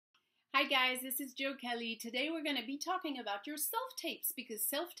Hi guys, this is Joe Kelly. Today we're going to be talking about your self-tapes because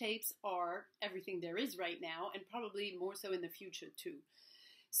self-tapes are everything there is right now and probably more so in the future too.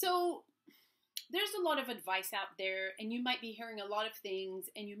 So there's a lot of advice out there and you might be hearing a lot of things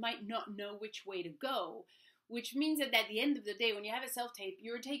and you might not know which way to go, which means that at the end of the day when you have a self-tape,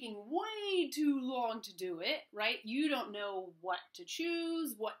 you're taking way too long to do it, right? You don't know what to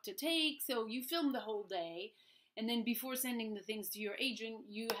choose, what to take, so you film the whole day. And then before sending the things to your agent,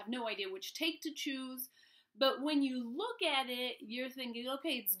 you have no idea which take to choose. But when you look at it, you're thinking,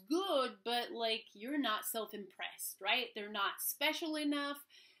 okay, it's good, but like you're not self-impressed, right? They're not special enough.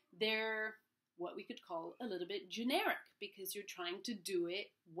 They're what we could call a little bit generic because you're trying to do it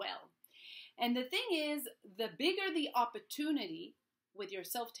well. And the thing is, the bigger the opportunity with your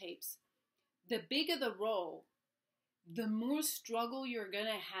self-tapes, the bigger the role, the more struggle you're going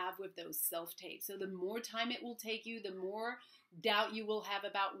to have with those self-tapes. So the more time it will take you, the more doubt you will have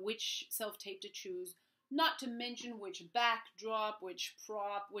about which self-tape to choose, not to mention which backdrop, which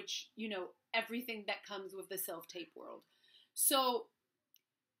prop, which, everything that comes with the self-tape world. So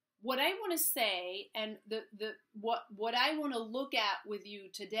what I want to say and what I want to look at with you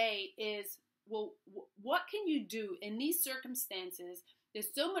today is, well, what can you do in these circumstances?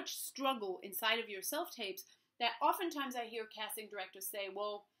 There's so much struggle inside of your self-tapes that oftentimes I hear casting directors say,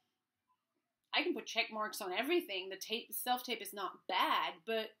 well, I can put check marks on everything. The self-tape is not bad,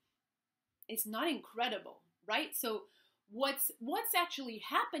 but it's not incredible, right? So what's actually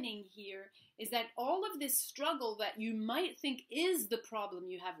happening here is that all of this struggle that you might think is the problem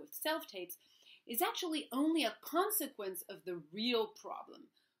you have with self-tapes is actually only a consequence of the real problem.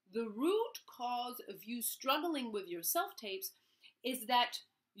 The root cause of you struggling with your self-tapes is that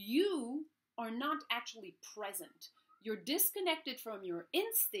you are not actually present. You're disconnected from your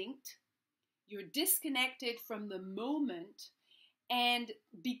instinct, you're disconnected from the moment, and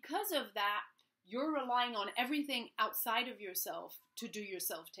because of that, you're relying on everything outside of yourself to do your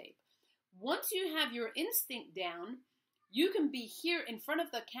self-tape. Once you have your instinct down, you can be here in front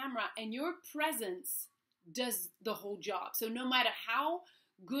of the camera and your presence does the whole job. So no matter how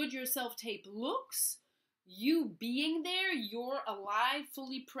good your self-tape looks, you being there, you're alive,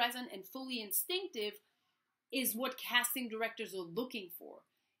 fully present, and fully instinctive is what casting directors are looking for.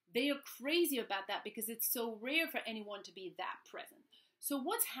 They are crazy about that because it's so rare for anyone to be that present. So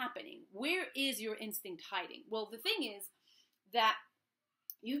what's happening? Where is your instinct hiding? Well, the thing is that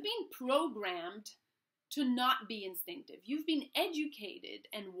you've been programmed to not be instinctive. You've been educated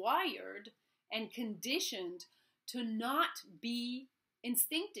and wired and conditioned to not be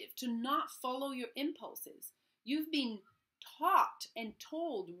instinctive, to not follow your impulses. You've been taught and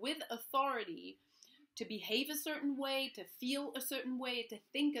told with authority to behave a certain way, to feel a certain way, to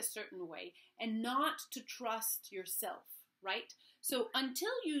think a certain way, and not to trust yourself, right? So until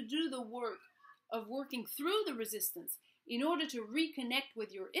you do the work of working through the resistance in order to reconnect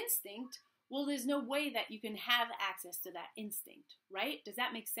with your instinct, well, there's no way that you can have access to that instinct, right? Does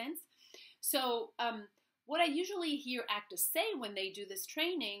that make sense? So, what I usually hear actors say when they do this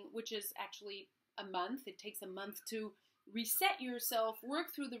training, which is actually a month, it takes a month to reset yourself, work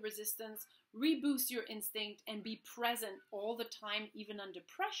through the resistance, reboost your instinct, and be present all the time, even under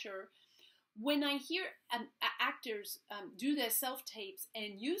pressure. When I hear actors do their self-tapes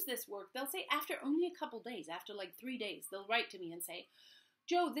and use this work, they'll say after only a couple days, after like 3 days, they'll write to me and say,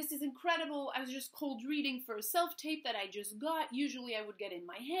 Joe, this is incredible. I was just cold reading for a self-tape that I just got. Usually I would get in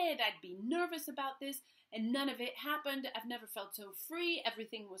my head. I'd be nervous about this. And none of it happened. I've never felt so free.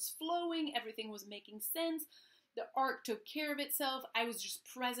 Everything was flowing. Everything was making sense. The art took care of itself. I was just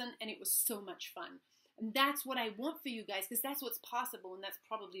present and it was so much fun. And that's what I want for you guys because that's what's possible. And that's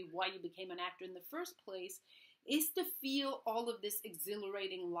probably why you became an actor in the first place, is to feel all of this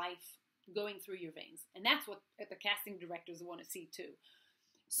exhilarating life going through your veins. And that's what the casting directors want to see too.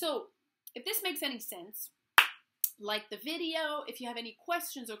 So if this makes any sense, like the video. If you have any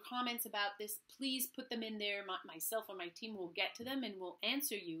questions or comments about this, please put them in there. Myself or my team will get to them and will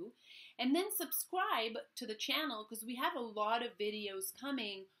answer you. And then subscribe to the channel because we have a lot of videos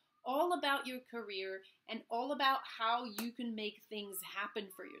coming all about your career and all about how you can make things happen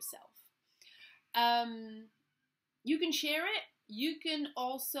for yourself. You can share it. You can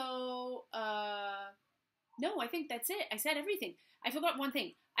also, no, I think that's it. I said everything. I forgot one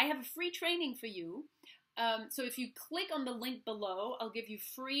thing. I have a free training for you. So if you click on the link below, I'll give you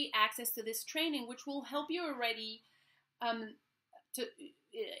free access to this training, which will help you already,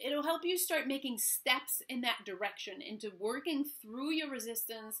 it'll help you start making steps in that direction, into working through your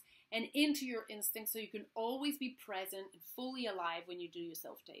resistance and into your instincts so you can always be present and fully alive when you do your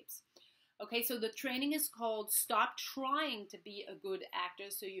self-tapes. Okay, so the training is called Stop Trying to Be a Good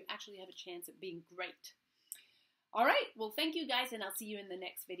Actor, so you actually have a chance at being great. All right, well, thank you guys, and I'll see you in the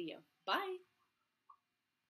next video. Bye.